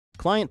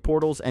Client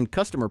portals and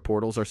customer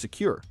portals are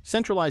secure,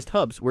 centralized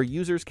hubs where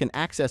users can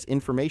access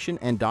information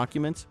and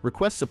documents,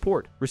 request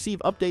support, receive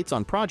updates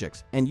on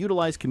projects, and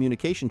utilize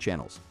communication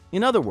channels.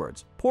 In other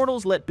words,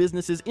 portals let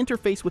businesses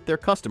interface with their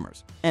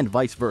customers, and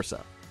vice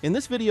versa. In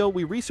this video,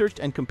 we researched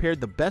and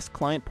compared the best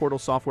client portal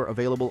software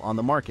available on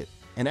the market.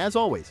 And as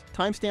always,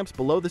 timestamps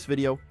below this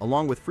video,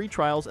 along with free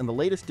trials and the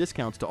latest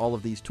discounts to all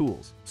of these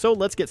tools. So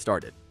let's get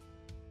started.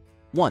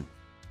 1.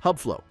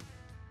 Hubflo.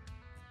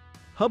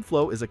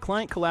 Hubflo is a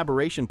client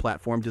collaboration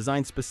platform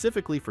designed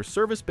specifically for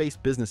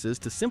service-based businesses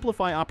to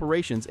simplify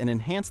operations and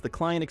enhance the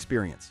client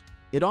experience.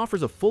 It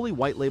offers a fully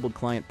white-labeled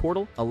client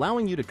portal,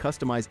 allowing you to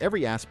customize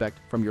every aspect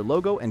from your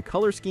logo and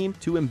color scheme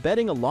to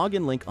embedding a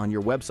login link on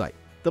your website.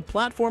 The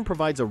platform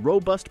provides a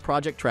robust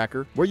project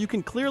tracker where you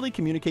can clearly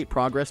communicate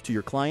progress to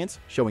your clients,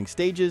 showing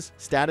stages,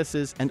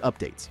 statuses, and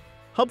updates.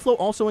 Hubflo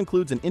also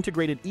includes an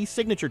integrated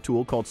e-signature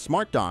tool called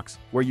Smart Docs,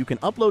 where you can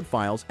upload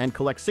files and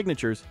collect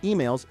signatures,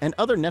 emails, and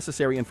other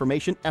necessary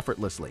information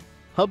effortlessly.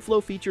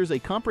 Hubflo features a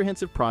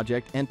comprehensive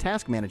project and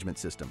task management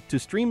system to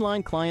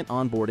streamline client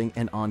onboarding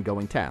and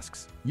ongoing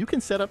tasks. You can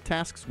set up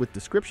tasks with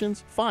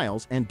descriptions,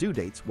 files, and due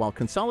dates while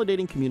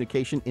consolidating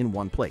communication in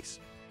one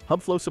place.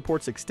 Hubflo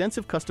supports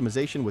extensive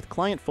customization with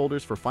client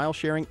folders for file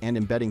sharing and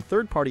embedding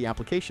third-party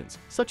applications,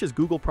 such as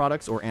Google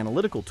products or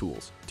analytical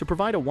tools, to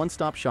provide a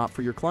one-stop shop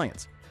for your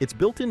clients. Its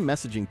built-in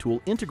messaging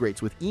tool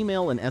integrates with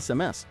email and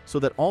SMS so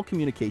that all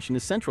communication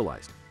is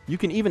centralized. You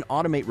can even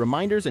automate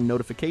reminders and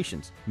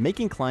notifications,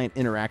 making client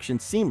interaction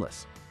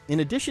seamless. In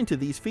addition to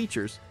these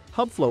features,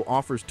 Hubflo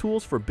offers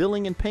tools for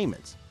billing and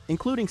payments,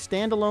 including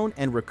standalone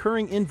and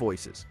recurring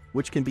invoices,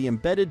 which can be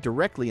embedded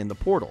directly in the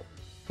portal.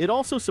 It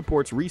also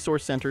supports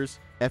resource centers,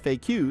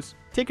 FAQs,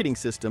 ticketing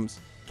systems,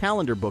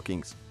 calendar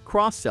bookings,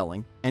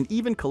 cross-selling, and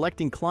even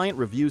collecting client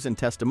reviews and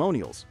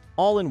testimonials,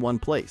 all in one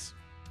place.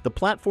 The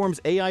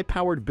platform's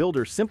AI-powered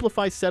builder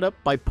simplifies setup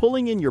by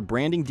pulling in your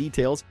branding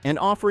details and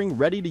offering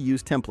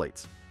ready-to-use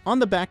templates. On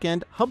the back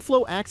end,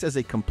 Hubflo acts as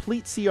a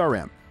complete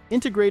CRM,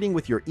 integrating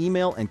with your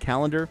email and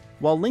calendar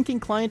while linking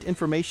client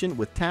information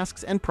with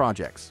tasks and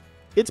projects.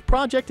 Its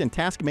project and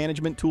task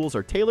management tools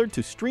are tailored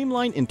to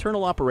streamline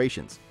internal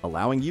operations,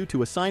 allowing you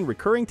to assign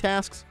recurring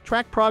tasks,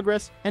 track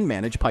progress, and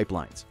manage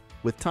pipelines.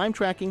 With time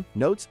tracking,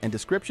 notes, and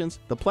descriptions,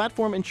 the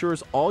platform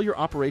ensures all your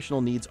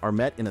operational needs are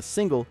met in a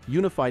single,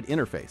 unified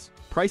interface.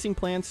 Pricing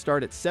plans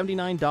start at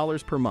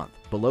 $79 per month.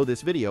 Below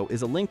this video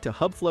is a link to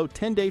Hubflo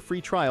 10-day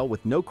free trial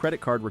with no credit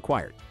card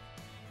required.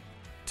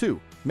 2.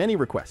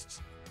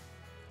 ManyRequests.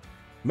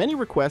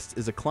 ManyRequests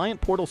is a client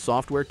portal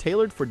software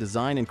tailored for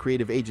design and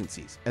creative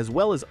agencies, as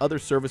well as other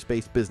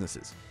service-based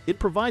businesses. It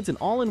provides an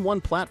all-in-one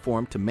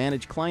platform to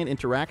manage client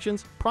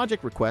interactions,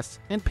 project requests,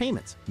 and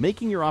payments,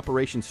 making your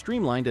operation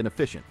streamlined and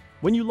efficient.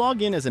 When you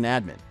log in as an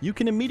admin, you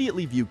can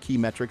immediately view key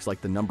metrics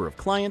like the number of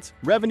clients,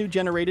 revenue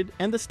generated,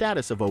 and the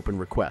status of open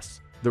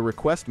requests. The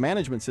request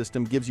management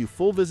system gives you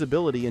full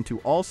visibility into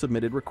all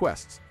submitted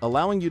requests,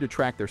 allowing you to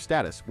track their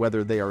status,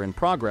 whether they are in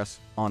progress,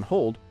 on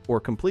hold, or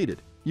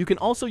completed. You can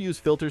also use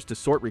filters to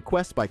sort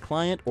requests by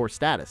client or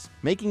status,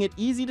 making it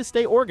easy to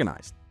stay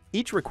organized.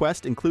 Each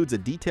request includes a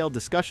detailed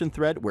discussion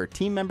thread where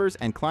team members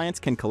and clients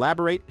can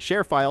collaborate,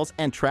 share files,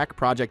 and track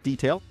project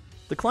detail.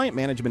 The client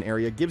management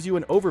area gives you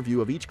an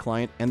overview of each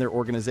client and their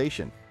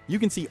organization. You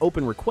can see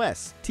open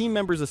requests, team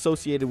members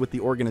associated with the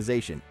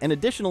organization, and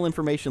additional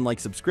information like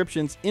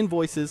subscriptions,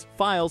 invoices,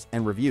 files,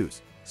 and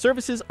reviews.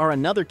 Services are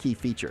another key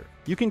feature.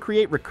 You can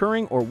create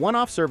recurring or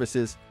one-off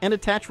services and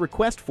attach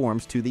request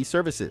forms to these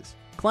services.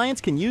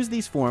 Clients can use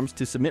these forms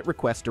to submit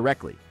requests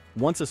directly.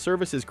 Once a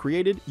service is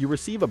created, you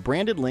receive a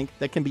branded link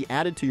that can be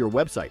added to your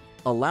website,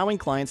 allowing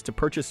clients to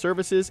purchase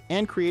services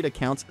and create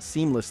accounts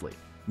seamlessly.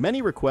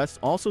 ManyRequests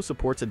also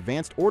supports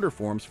advanced order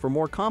forms for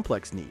more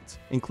complex needs,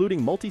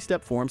 including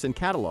multi-step forms and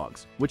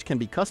catalogs, which can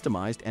be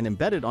customized and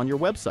embedded on your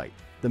website.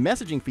 The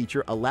messaging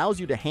feature allows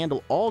you to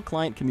handle all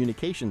client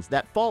communications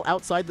that fall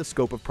outside the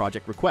scope of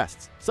project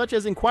requests, such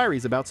as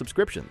inquiries about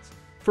subscriptions.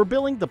 For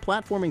billing, the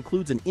platform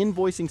includes an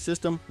invoicing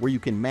system where you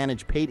can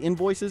manage paid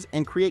invoices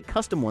and create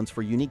custom ones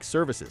for unique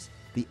services.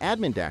 The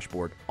admin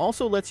dashboard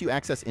also lets you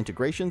access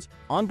integrations,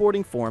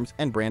 onboarding forms,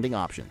 and branding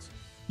options.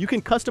 You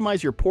can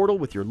customize your portal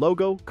with your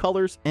logo,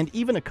 colors, and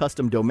even a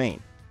custom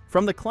domain.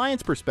 From the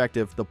client's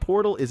perspective, the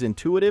portal is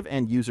intuitive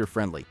and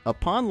user-friendly.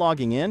 Upon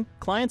logging in,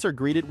 clients are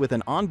greeted with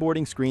an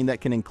onboarding screen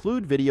that can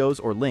include videos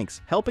or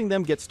links, helping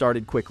them get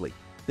started quickly.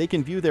 They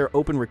can view their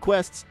open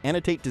requests,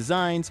 annotate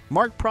designs,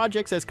 mark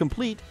projects as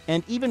complete,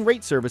 and even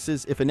rate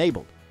services if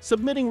enabled.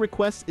 Submitting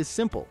requests is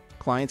simple.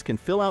 Clients can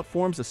fill out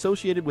forms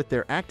associated with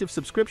their active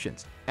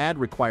subscriptions, add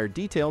required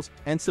details,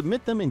 and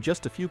submit them in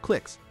just a few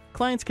clicks.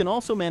 Clients can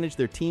also manage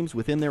their teams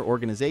within their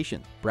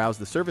organization, browse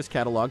the service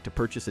catalog to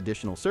purchase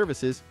additional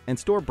services, and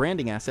store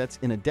branding assets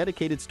in a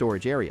dedicated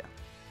storage area.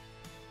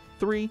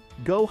 3.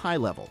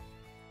 GoHighLevel.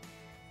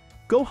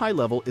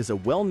 GoHighLevel is a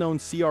well-known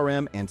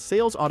CRM and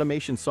sales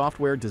automation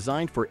software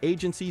designed for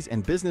agencies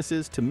and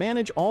businesses to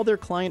manage all their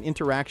client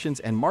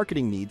interactions and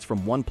marketing needs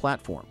from one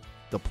platform.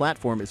 The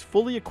platform is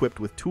fully equipped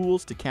with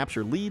tools to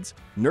capture leads,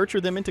 nurture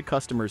them into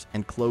customers,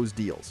 and close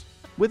deals.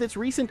 With its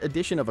recent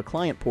addition of a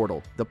client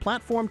portal, the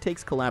platform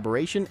takes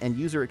collaboration and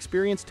user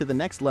experience to the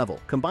next level,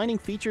 combining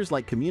features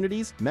like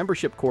communities,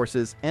 membership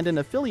courses, and an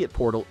affiliate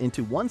portal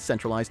into one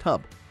centralized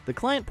hub. The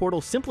client portal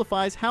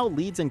simplifies how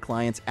leads and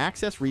clients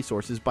access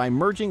resources by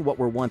merging what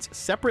were once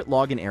separate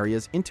login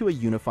areas into a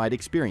unified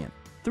experience.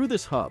 Through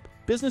this hub,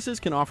 businesses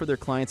can offer their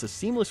clients a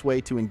seamless way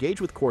to engage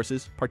with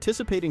courses,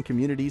 participate in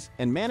communities,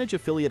 and manage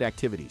affiliate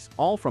activities,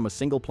 all from a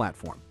single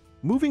platform.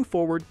 Moving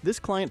forward, this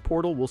client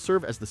portal will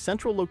serve as the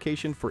central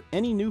location for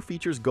any new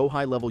features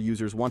GoHighLevel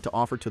users want to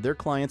offer to their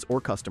clients or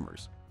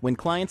customers. When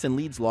clients and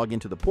leads log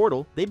into the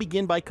portal, they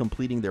begin by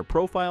completing their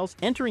profiles,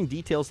 entering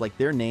details like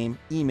their name,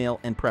 email,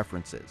 and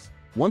preferences.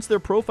 Once their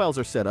profiles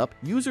are set up,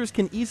 users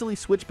can easily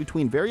switch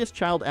between various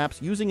child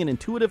apps using an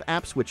intuitive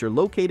app switcher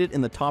located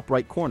in the top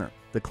right corner.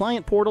 The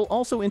client portal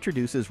also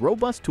introduces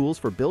robust tools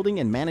for building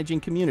and managing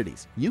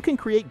communities. You can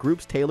create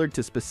groups tailored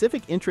to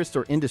specific interests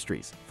or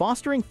industries,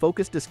 fostering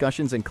focused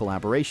discussions and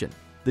collaboration.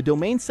 The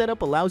domain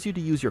setup allows you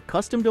to use your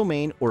custom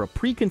domain or a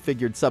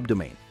pre-configured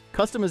subdomain.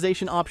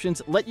 Customization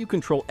options let you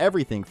control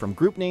everything from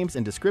group names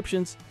and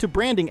descriptions to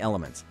branding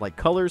elements like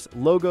colors,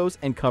 logos,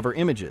 and cover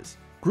images.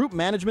 Group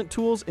management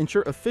tools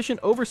ensure efficient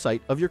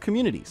oversight of your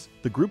communities.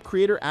 The group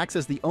creator acts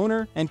as the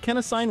owner and can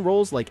assign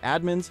roles like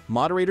admins,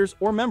 moderators,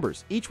 or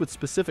members, each with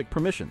specific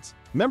permissions.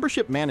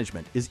 Membership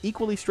management is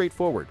equally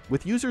straightforward,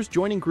 with users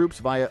joining groups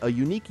via a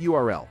unique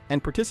URL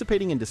and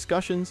participating in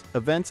discussions,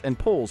 events, and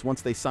polls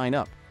once they sign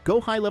up.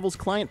 GoHighLevel's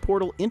client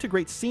portal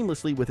integrates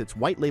seamlessly with its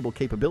white label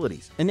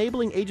capabilities,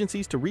 enabling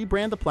agencies to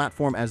rebrand the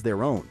platform as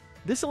their own.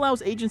 This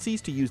allows agencies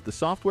to use the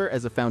software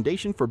as a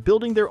foundation for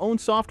building their own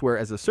software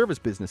as a service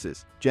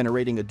businesses,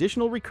 generating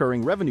additional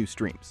recurring revenue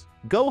streams.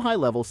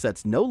 GoHighLevel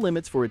sets no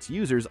limits for its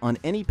users on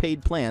any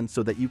paid plan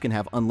so that you can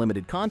have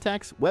unlimited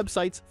contacts,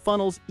 websites,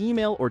 funnels,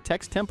 email or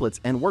text templates,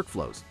 and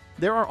workflows.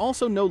 There are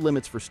also no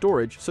limits for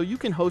storage, so you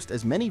can host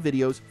as many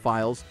videos,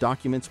 files,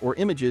 documents, or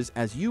images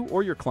as you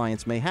or your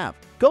clients may have.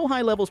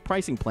 GoHighLevel's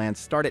pricing plans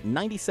start at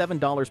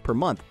 $97 per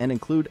month and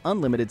include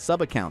unlimited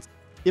sub-accounts.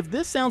 If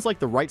this sounds like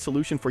the right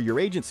solution for your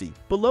agency,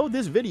 below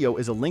this video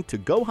is a link to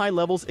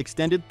GoHighLevel's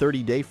extended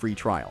 30-day free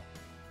trial.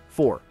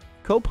 4.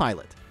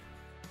 Copilot.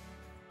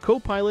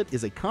 Copilot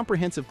is a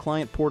comprehensive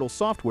client portal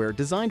software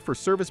designed for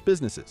service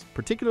businesses,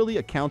 particularly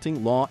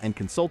accounting, law, and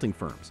consulting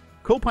firms.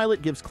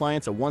 Copilot gives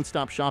clients a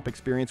one-stop shop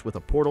experience with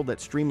a portal that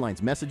streamlines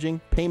messaging,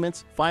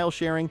 payments, file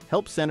sharing,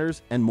 help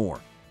centers, and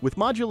more. With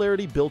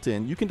modularity built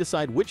in, you can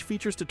decide which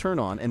features to turn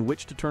on and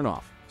which to turn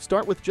off.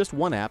 Start with just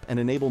one app and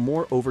enable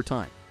more over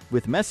time.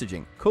 With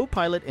messaging,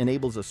 Copilot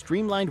enables a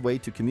streamlined way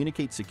to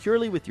communicate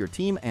securely with your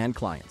team and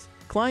clients.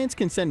 Clients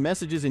can send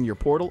messages in your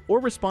portal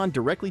or respond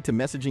directly to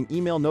messaging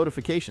email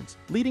notifications,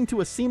 leading to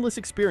a seamless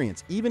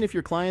experience even if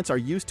your clients are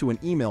used to an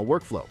email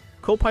workflow.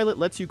 Copilot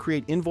lets you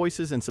create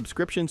invoices and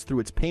subscriptions through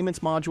its payments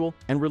module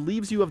and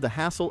relieves you of the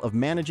hassle of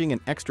managing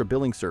an extra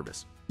billing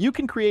service. You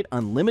can create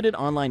unlimited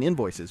online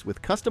invoices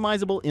with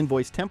customizable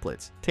invoice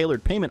templates,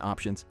 tailored payment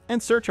options,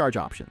 and surcharge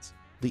options.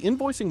 The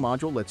invoicing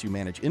module lets you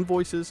manage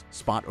invoices,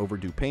 spot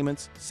overdue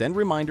payments, send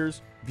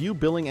reminders, view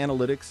billing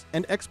analytics,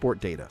 and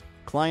export data.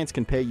 Clients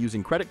can pay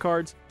using credit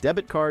cards,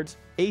 debit cards,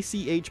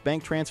 ACH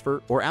bank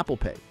transfer, or Apple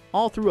Pay,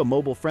 all through a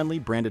mobile-friendly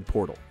branded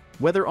portal.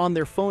 Whether on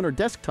their phone or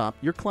desktop,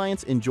 your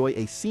clients enjoy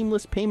a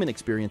seamless payment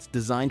experience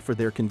designed for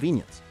their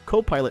convenience.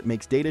 Copilot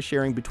makes data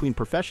sharing between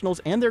professionals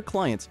and their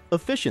clients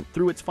efficient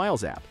through its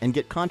Files app and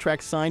get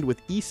contracts signed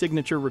with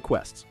e-signature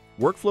requests.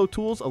 Workflow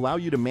tools allow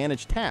you to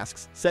manage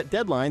tasks, set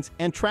deadlines,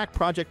 and track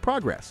project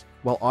progress,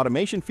 while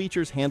automation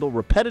features handle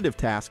repetitive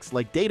tasks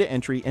like data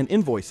entry and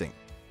invoicing.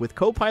 With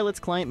Copilot's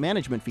client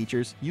management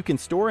features, you can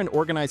store and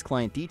organize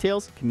client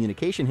details,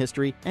 communication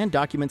history, and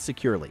documents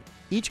securely.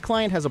 Each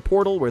client has a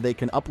portal where they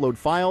can upload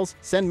files,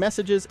 send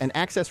messages, and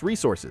access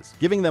resources,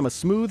 giving them a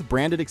smooth,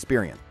 branded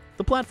experience.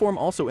 The platform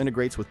also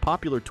integrates with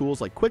popular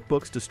tools like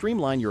QuickBooks to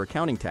streamline your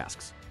accounting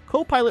tasks.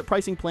 Copilot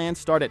pricing plans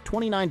start at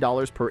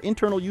 $29 per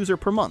internal user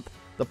per month.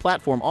 The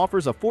platform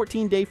offers a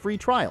 14-day free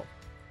trial.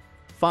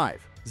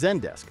 5.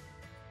 Zendesk.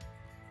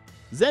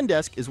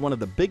 Zendesk is one of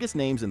the biggest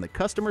names in the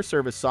customer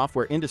service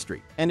software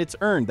industry, and it's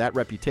earned that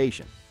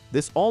reputation.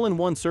 This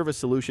all-in-one service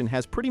solution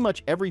has pretty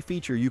much every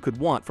feature you could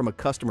want from a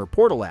customer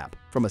portal app,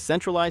 from a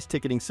centralized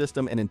ticketing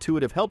system and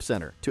intuitive help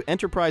center to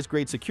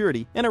enterprise-grade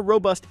security and a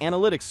robust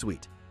analytics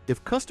suite.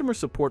 If customer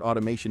support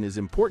automation is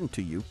important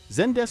to you,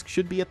 Zendesk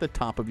should be at the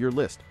top of your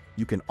list.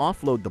 You can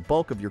offload the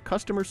bulk of your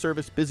customer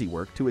service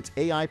busywork to its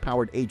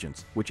AI-powered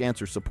agents, which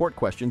answer support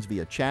questions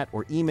via chat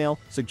or email,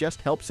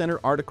 suggest help center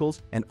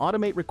articles, and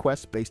automate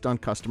requests based on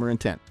customer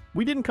intent.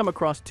 We didn't come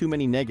across too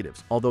many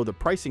negatives, although the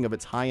pricing of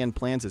its high-end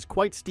plans is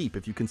quite steep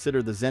if you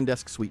consider the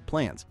Zendesk Suite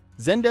plans.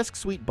 Zendesk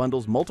Suite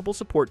bundles multiple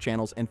support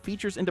channels and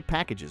features into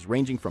packages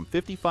ranging from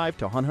 $55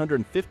 to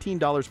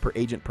 $115 per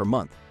agent per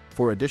month.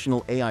 For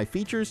additional AI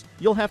features,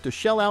 you'll have to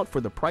shell out for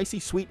the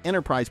pricey Suite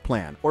Enterprise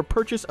plan or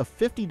purchase a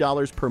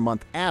 $50 per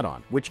month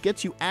add-on, which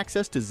gets you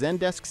access to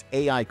Zendesk's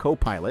AI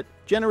Copilot,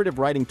 generative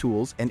writing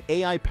tools, and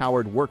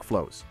AI-powered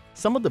workflows.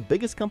 Some of the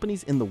biggest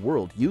companies in the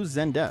world use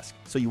Zendesk,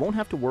 so you won't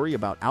have to worry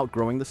about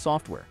outgrowing the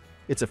software.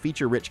 It's a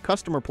feature-rich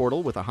customer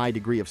portal with a high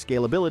degree of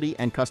scalability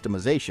and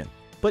customization.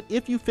 But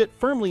if you fit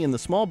firmly in the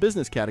small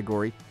business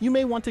category, you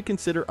may want to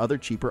consider other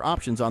cheaper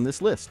options on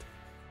this list.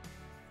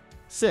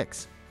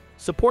 6.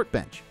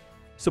 Supportbench.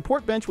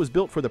 Supportbench was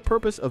built for the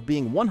purpose of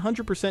being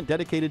 100%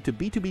 dedicated to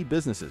B2B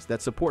businesses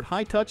that support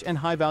high-touch and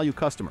high-value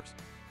customers.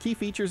 Key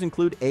features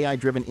include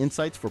AI-driven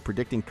insights for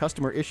predicting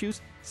customer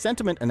issues,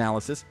 sentiment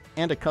analysis,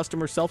 and a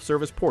customer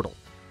self-service portal.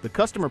 The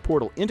customer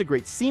portal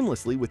integrates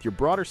seamlessly with your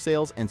broader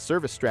sales and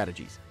service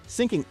strategies,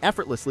 syncing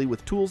effortlessly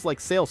with tools like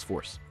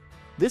Salesforce.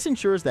 This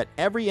ensures that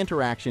every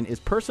interaction is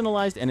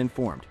personalized and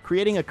informed,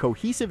 creating a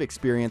cohesive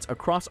experience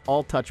across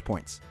all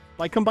touchpoints.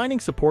 By combining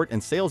support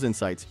and sales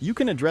insights, you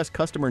can address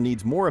customer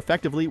needs more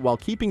effectively while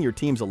keeping your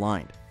teams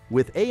aligned.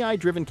 With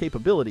AI-driven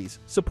capabilities,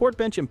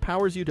 Supportbench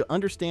empowers you to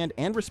understand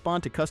and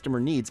respond to customer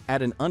needs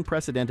at an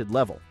unprecedented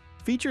level.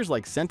 Features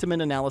like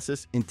sentiment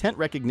analysis, intent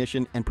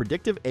recognition, and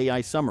predictive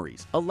AI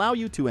summaries allow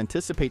you to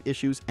anticipate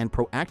issues and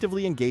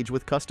proactively engage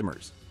with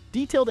customers.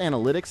 Detailed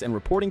analytics and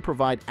reporting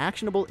provide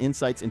actionable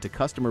insights into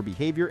customer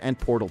behavior and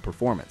portal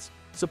performance.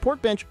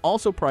 Supportbench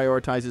also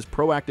prioritizes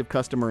proactive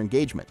customer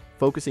engagement,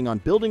 focusing on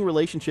building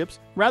relationships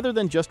rather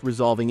than just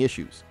resolving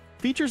issues.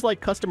 Features like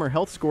customer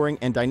health scoring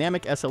and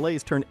dynamic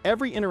SLAs turn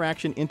every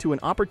interaction into an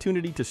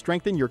opportunity to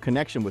strengthen your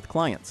connection with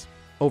clients.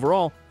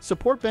 Overall,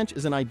 Supportbench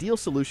is an ideal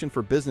solution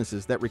for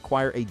businesses that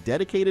require a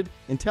dedicated,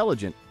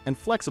 intelligent, and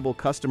flexible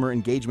customer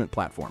engagement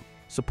platform.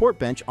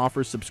 Supportbench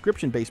offers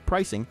subscription-based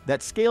pricing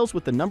that scales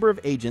with the number of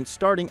agents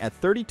starting at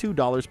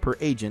 $32 per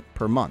agent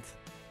per month.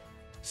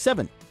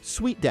 7.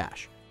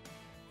 SuiteDash.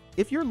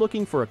 If you're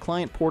looking for a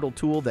client portal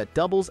tool that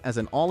doubles as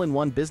an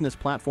all-in-one business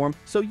platform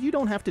so you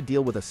don't have to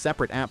deal with a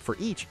separate app for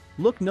each,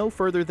 look no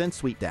further than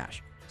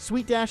SuiteDash.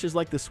 SuiteDash is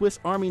like the Swiss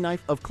Army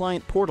knife of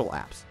client portal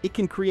apps. It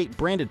can create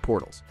branded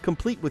portals,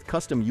 complete with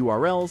custom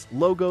URLs,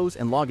 logos,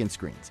 and login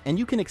screens, and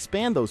you can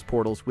expand those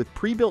portals with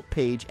pre-built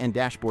page and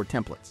dashboard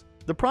templates.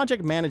 The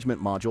project management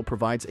module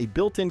provides a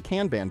built-in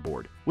Kanban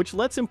board, which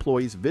lets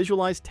employees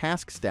visualize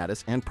task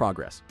status and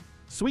progress.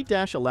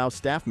 SuiteDash allows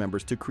staff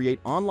members to create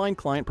online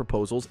client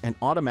proposals and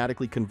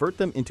automatically convert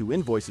them into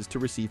invoices to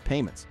receive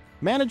payments.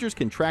 Managers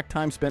can track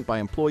time spent by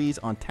employees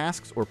on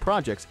tasks or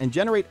projects and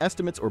generate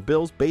estimates or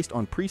bills based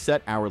on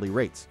preset hourly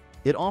rates.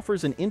 It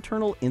offers an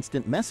internal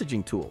instant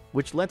messaging tool,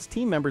 which lets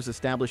team members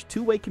establish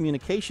two-way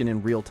communication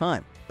in real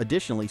time.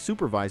 Additionally,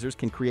 supervisors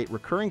can create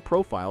recurring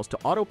profiles to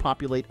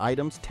auto-populate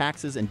items,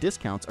 taxes, and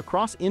discounts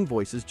across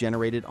invoices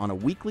generated on a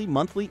weekly,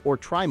 monthly, or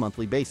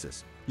tri-monthly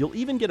basis. You'll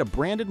even get a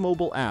branded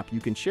mobile app you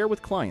can share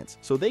with clients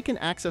so they can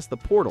access the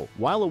portal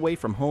while away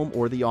from home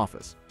or the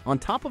office. On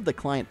top of the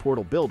client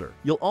portal builder,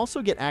 you'll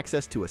also get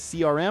access to a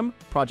CRM,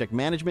 project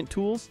management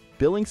tools,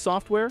 billing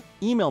software,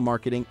 email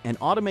marketing, and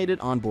automated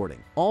onboarding,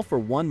 all for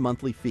one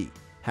monthly fee.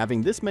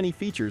 Having this many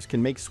features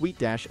can make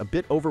SuiteDash a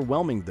bit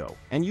overwhelming though,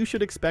 and you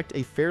should expect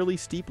a fairly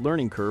steep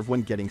learning curve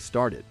when getting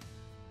started.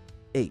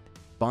 8.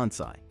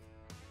 Bonsai.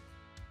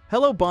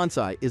 Hello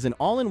Bonsai is an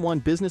all-in-one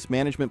business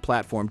management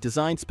platform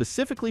designed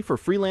specifically for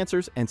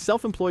freelancers and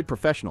self-employed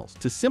professionals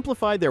to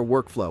simplify their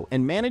workflow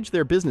and manage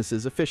their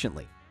businesses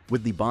efficiently.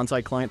 With the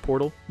Bonsai Client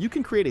Portal, you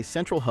can create a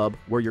central hub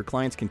where your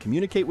clients can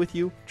communicate with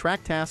you,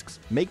 track tasks,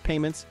 make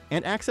payments,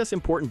 and access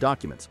important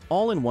documents,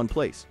 all in one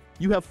place.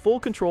 You have full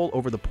control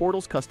over the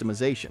portal's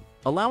customization,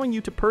 allowing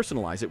you to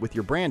personalize it with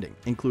your branding,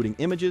 including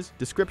images,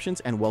 descriptions,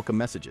 and welcome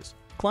messages.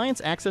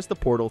 Clients access the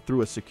portal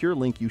through a secure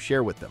link you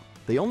share with them.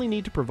 They only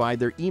need to provide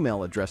their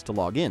email address to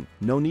log in,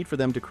 no need for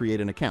them to create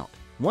an account.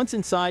 Once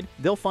inside,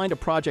 they'll find a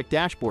project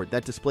dashboard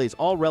that displays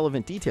all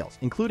relevant details,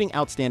 including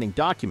outstanding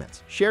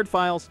documents, shared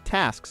files,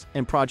 tasks,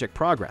 and project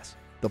progress.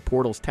 The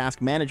portal's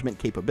task management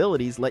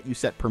capabilities let you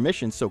set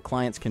permissions so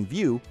clients can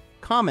view,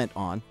 comment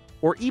on,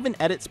 or even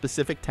edit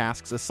specific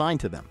tasks assigned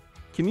to them.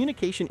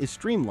 Communication is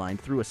streamlined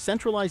through a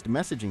centralized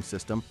messaging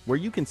system where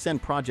you can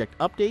send project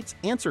updates,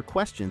 answer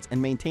questions,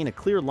 and maintain a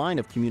clear line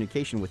of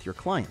communication with your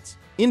clients.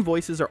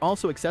 Invoices are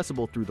also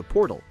accessible through the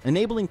portal,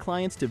 enabling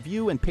clients to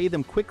view and pay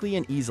them quickly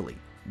and easily.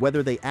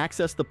 Whether they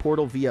access the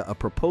portal via a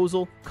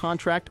proposal,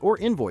 contract, or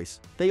invoice,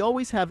 they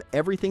always have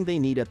everything they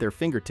need at their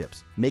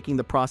fingertips, making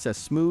the process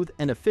smooth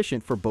and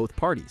efficient for both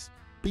parties.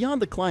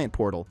 Beyond the client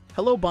portal,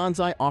 Hello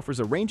Bonsai offers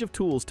a range of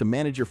tools to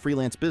manage your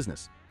freelance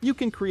business. You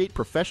can create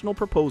professional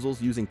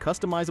proposals using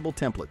customizable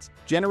templates,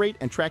 generate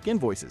and track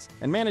invoices,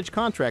 and manage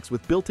contracts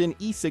with built-in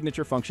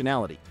e-signature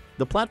functionality.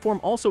 The platform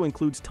also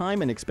includes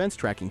time and expense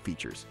tracking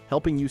features,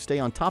 helping you stay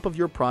on top of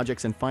your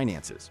projects and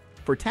finances.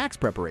 For tax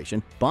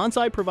preparation,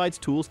 Bonsai provides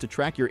tools to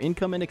track your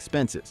income and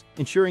expenses,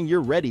 ensuring you're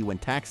ready when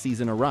tax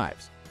season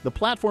arrives. The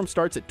platform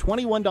starts at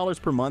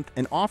 $21 per month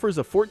and offers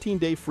a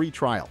 14-day free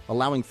trial,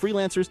 allowing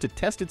freelancers to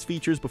test its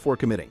features before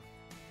committing.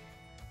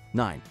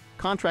 9.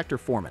 Contractor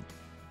Foreman.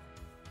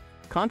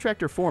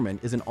 Contractor Foreman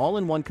is an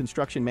all-in-one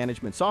construction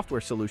management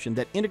software solution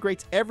that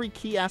integrates every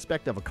key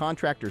aspect of a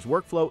contractor's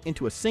workflow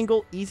into a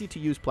single,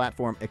 easy-to-use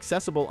platform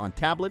accessible on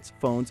tablets,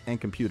 phones, and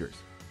computers.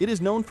 It is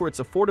known for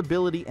its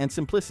affordability and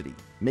simplicity,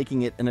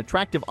 making it an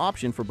attractive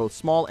option for both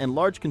small and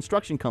large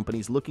construction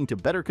companies looking to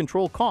better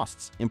control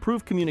costs,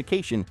 improve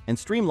communication, and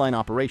streamline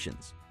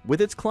operations. With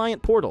its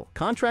client portal,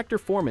 Contractor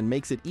Foreman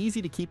makes it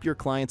easy to keep your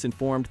clients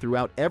informed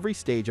throughout every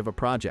stage of a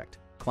project.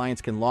 Clients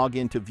can log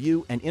in to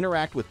view and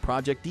interact with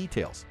project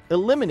details,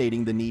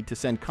 eliminating the need to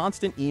send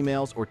constant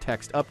emails or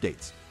text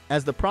updates.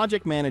 As the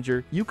project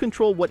manager, you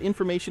control what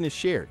information is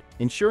shared,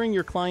 ensuring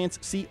your clients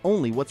see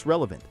only what's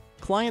relevant.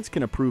 Clients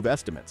can approve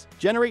estimates,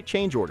 generate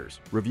change orders,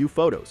 review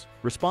photos,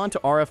 respond to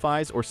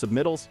RFIs or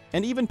submittals,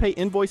 and even pay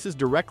invoices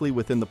directly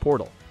within the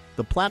portal.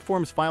 The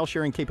platform's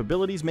file-sharing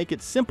capabilities make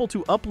it simple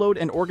to upload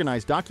and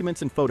organize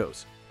documents and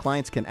photos.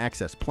 Clients can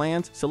access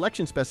plans,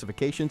 selection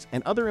specifications,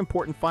 and other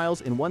important files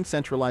in one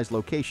centralized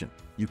location.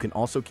 You can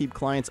also keep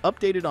clients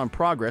updated on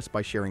progress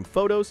by sharing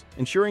photos,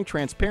 ensuring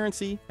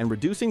transparency, and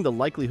reducing the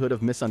likelihood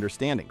of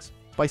misunderstandings.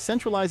 By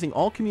centralizing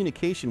all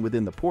communication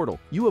within the portal,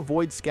 you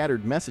avoid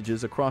scattered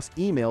messages across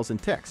emails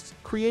and texts,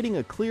 creating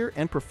a clear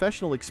and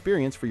professional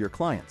experience for your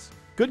clients.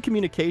 Good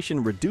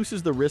communication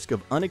reduces the risk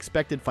of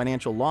unexpected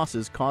financial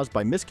losses caused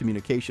by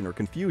miscommunication or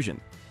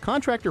confusion.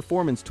 Contractor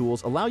Foreman's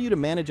tools allow you to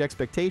manage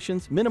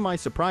expectations, minimize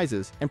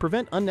surprises, and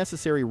prevent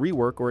unnecessary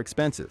rework or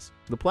expenses.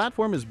 The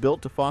platform is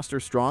built to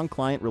foster strong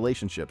client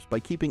relationships by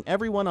keeping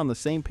everyone on the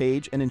same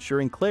page and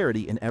ensuring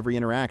clarity in every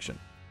interaction.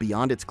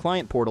 Beyond its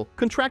client portal,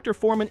 Contractor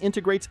Foreman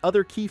integrates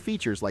other key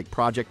features like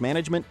project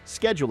management,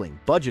 scheduling,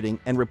 budgeting,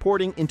 and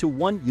reporting into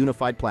one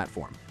unified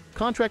platform.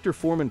 Contractor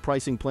Foreman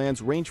pricing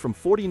plans range from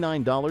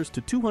 $49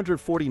 to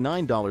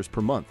 $249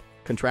 per month.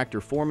 Contractor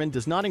Foreman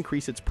does not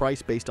increase its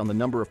price based on the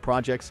number of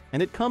projects,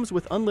 and it comes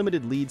with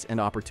unlimited leads and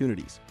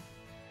opportunities.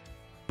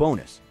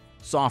 Bonus: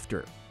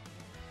 Softer.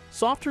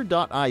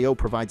 Softer.io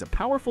provides a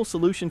powerful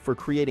solution for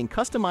creating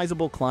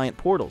customizable client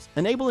portals,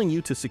 enabling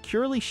you to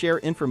securely share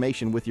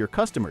information with your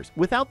customers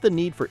without the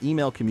need for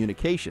email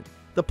communication.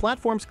 The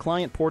platform's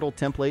client portal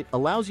template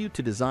allows you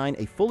to design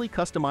a fully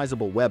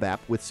customizable web app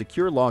with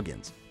secure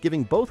logins,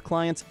 giving both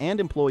clients and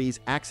employees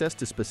access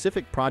to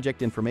specific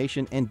project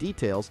information and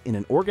details in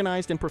an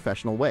organized and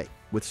professional way.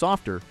 With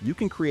Softer, you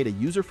can create a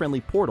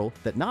user-friendly portal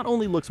that not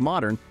only looks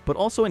modern, but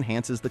also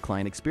enhances the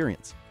client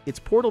experience. Its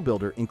portal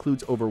builder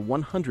includes over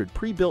 100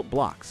 pre-built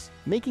blocks,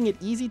 making it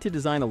easy to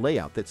design a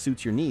layout that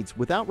suits your needs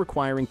without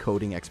requiring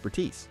coding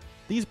expertise.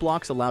 These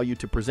blocks allow you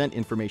to present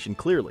information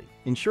clearly,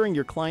 ensuring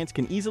your clients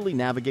can easily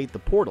navigate the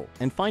portal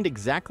and find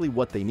exactly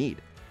what they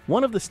need.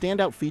 One of the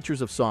standout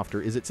features of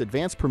Softer is its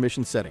advanced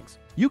permission settings.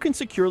 You can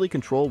securely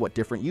control what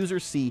different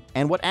users see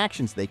and what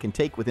actions they can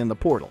take within the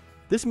portal.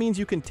 This means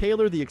you can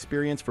tailor the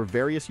experience for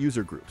various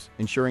user groups,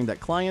 ensuring that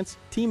clients,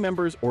 team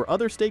members, or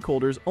other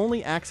stakeholders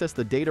only access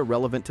the data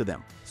relevant to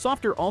them.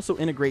 Softer also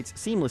integrates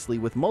seamlessly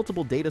with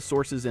multiple data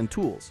sources and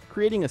tools,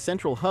 creating a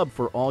central hub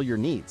for all your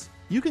needs.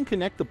 You can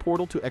connect the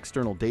portal to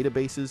external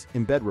databases,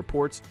 embed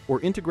reports, or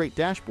integrate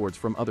dashboards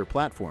from other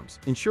platforms,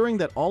 ensuring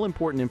that all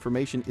important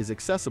information is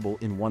accessible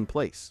in one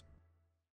place.